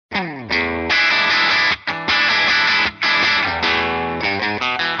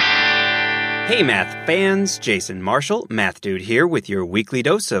Hey math fans, Jason Marshall, Math Dude here with your weekly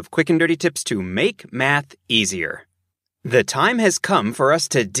dose of quick and dirty tips to make math easier. The time has come for us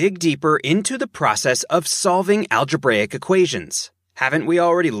to dig deeper into the process of solving algebraic equations. Haven't we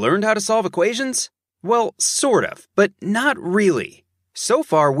already learned how to solve equations? Well, sort of, but not really. So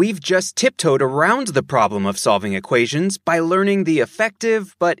far, we've just tiptoed around the problem of solving equations by learning the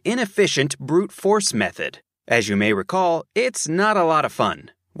effective but inefficient brute force method. As you may recall, it's not a lot of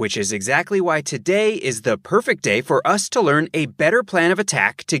fun. Which is exactly why today is the perfect day for us to learn a better plan of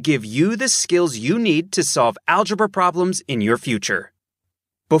attack to give you the skills you need to solve algebra problems in your future.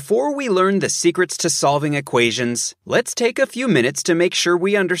 Before we learn the secrets to solving equations, let's take a few minutes to make sure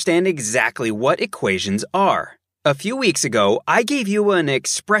we understand exactly what equations are. A few weeks ago, I gave you an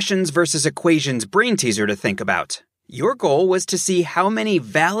expressions versus equations brain teaser to think about. Your goal was to see how many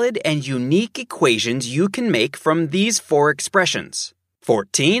valid and unique equations you can make from these four expressions.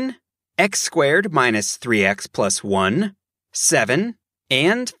 14, x squared minus 3x plus 1, 7,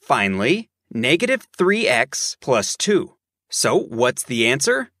 and finally, negative 3x plus 2. So what's the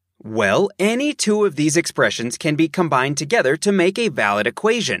answer? Well, any two of these expressions can be combined together to make a valid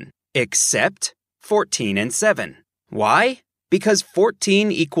equation, except 14 and 7. Why? Because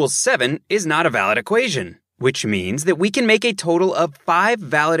 14 equals 7 is not a valid equation, which means that we can make a total of 5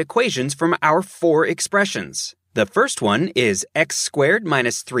 valid equations from our four expressions. The first one is x squared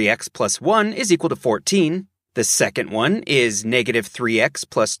minus 3x plus 1 is equal to 14. The second one is negative 3x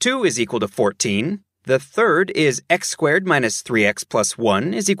plus 2 is equal to 14. The third is x squared minus 3x plus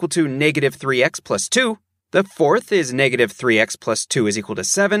 1 is equal to negative 3x plus 2. The fourth is negative 3x plus 2 is equal to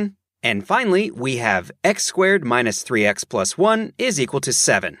 7. And finally, we have x squared minus 3x plus 1 is equal to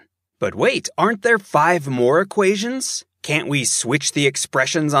 7. But wait, aren't there 5 more equations? Can't we switch the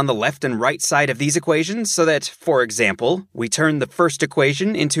expressions on the left and right side of these equations so that, for example, we turn the first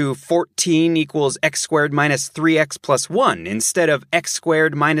equation into 14 equals x squared minus 3x plus 1 instead of x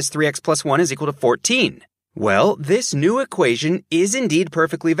squared minus 3x plus 1 is equal to 14? Well, this new equation is indeed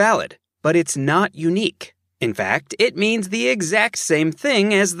perfectly valid, but it's not unique. In fact, it means the exact same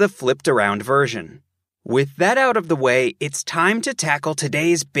thing as the flipped around version. With that out of the way, it's time to tackle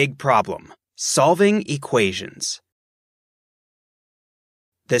today's big problem, solving equations.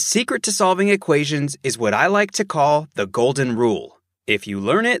 The secret to solving equations is what I like to call the golden rule. If you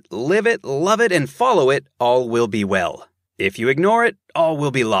learn it, live it, love it, and follow it, all will be well. If you ignore it, all will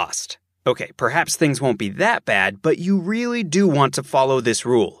be lost. Okay, perhaps things won't be that bad, but you really do want to follow this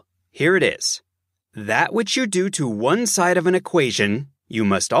rule. Here it is. That which you do to one side of an equation, you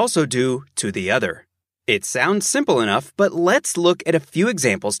must also do to the other. It sounds simple enough, but let's look at a few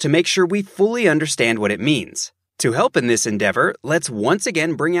examples to make sure we fully understand what it means. To help in this endeavor, let's once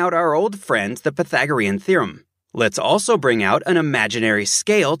again bring out our old friend, the Pythagorean theorem. Let's also bring out an imaginary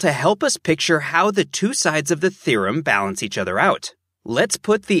scale to help us picture how the two sides of the theorem balance each other out. Let's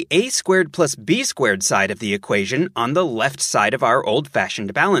put the a squared plus b squared side of the equation on the left side of our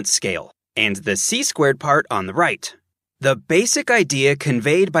old-fashioned balance scale, and the c squared part on the right. The basic idea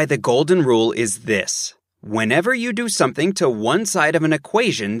conveyed by the golden rule is this. Whenever you do something to one side of an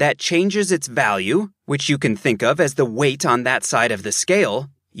equation that changes its value, which you can think of as the weight on that side of the scale,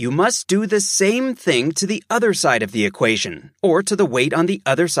 you must do the same thing to the other side of the equation, or to the weight on the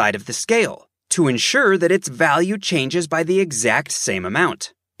other side of the scale, to ensure that its value changes by the exact same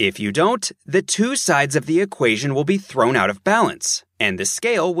amount. If you don't, the two sides of the equation will be thrown out of balance, and the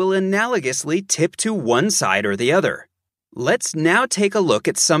scale will analogously tip to one side or the other. Let's now take a look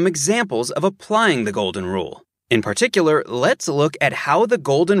at some examples of applying the golden rule. In particular, let's look at how the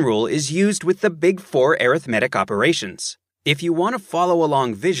golden rule is used with the big four arithmetic operations. If you want to follow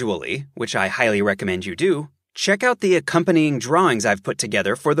along visually, which I highly recommend you do, check out the accompanying drawings I've put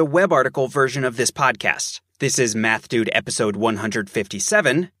together for the web article version of this podcast. This is Math Dude episode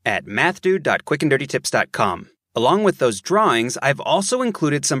 157 at mathdude.quickanddirtytips.com. Along with those drawings, I've also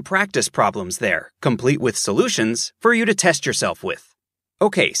included some practice problems there, complete with solutions, for you to test yourself with.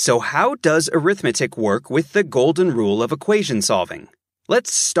 Okay, so how does arithmetic work with the golden rule of equation solving?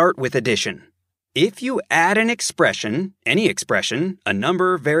 Let's start with addition. If you add an expression, any expression, a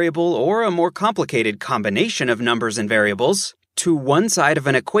number, variable, or a more complicated combination of numbers and variables, to one side of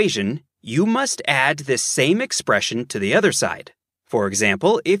an equation, you must add this same expression to the other side. For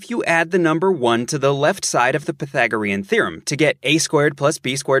example, if you add the number 1 to the left side of the Pythagorean theorem to get a squared plus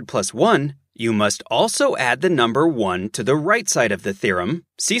b squared plus 1, you must also add the number 1 to the right side of the theorem,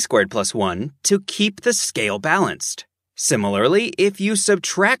 c squared plus 1, to keep the scale balanced. Similarly, if you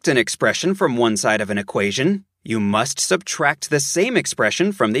subtract an expression from one side of an equation, you must subtract the same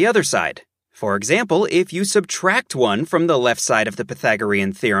expression from the other side. For example, if you subtract 1 from the left side of the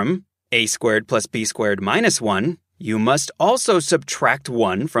Pythagorean theorem, a squared plus b squared minus 1, you must also subtract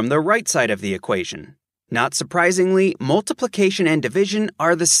 1 from the right side of the equation. Not surprisingly, multiplication and division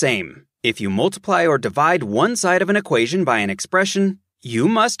are the same. If you multiply or divide one side of an equation by an expression, you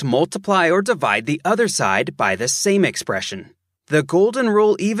must multiply or divide the other side by the same expression. The golden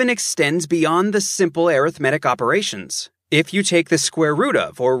rule even extends beyond the simple arithmetic operations. If you take the square root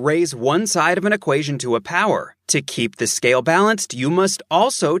of or raise one side of an equation to a power, to keep the scale balanced, you must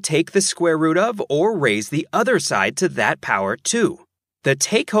also take the square root of or raise the other side to that power too. The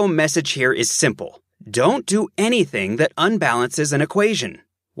take-home message here is simple. Don't do anything that unbalances an equation.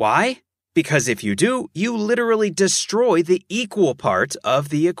 Why? Because if you do, you literally destroy the equal part of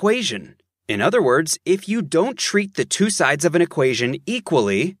the equation. In other words, if you don't treat the two sides of an equation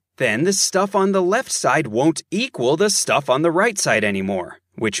equally, then the stuff on the left side won't equal the stuff on the right side anymore,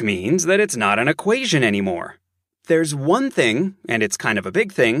 which means that it's not an equation anymore. There's one thing, and it's kind of a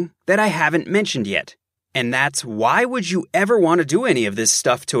big thing, that I haven't mentioned yet, and that's why would you ever want to do any of this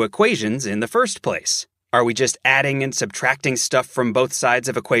stuff to equations in the first place? Are we just adding and subtracting stuff from both sides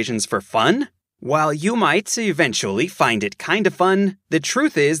of equations for fun? While you might eventually find it kind of fun, the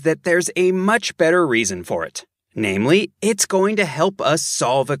truth is that there's a much better reason for it. Namely, it's going to help us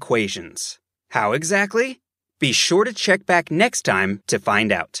solve equations. How exactly? Be sure to check back next time to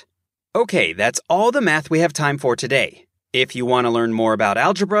find out. Okay, that's all the math we have time for today. If you want to learn more about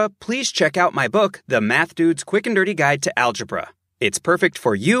algebra, please check out my book, The Math Dude's Quick and Dirty Guide to Algebra. It's perfect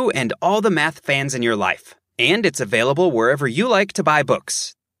for you and all the math fans in your life. And it's available wherever you like to buy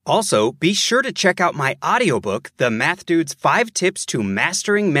books. Also, be sure to check out my audiobook, The Math Dude's 5 Tips to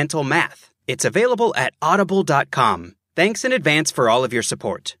Mastering Mental Math. It's available at audible.com. Thanks in advance for all of your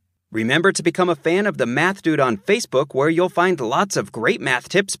support. Remember to become a fan of The Math Dude on Facebook, where you'll find lots of great math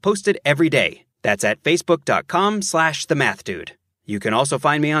tips posted every day. That's at facebook.com/themathdude. You can also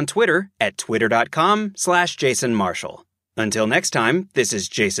find me on Twitter at twitter.com/JasonMarshall. Until next time, this is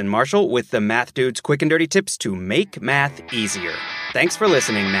Jason Marshall with The Math Dude's Quick and Dirty Tips to make math easier. Thanks for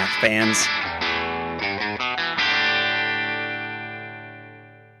listening, math fans.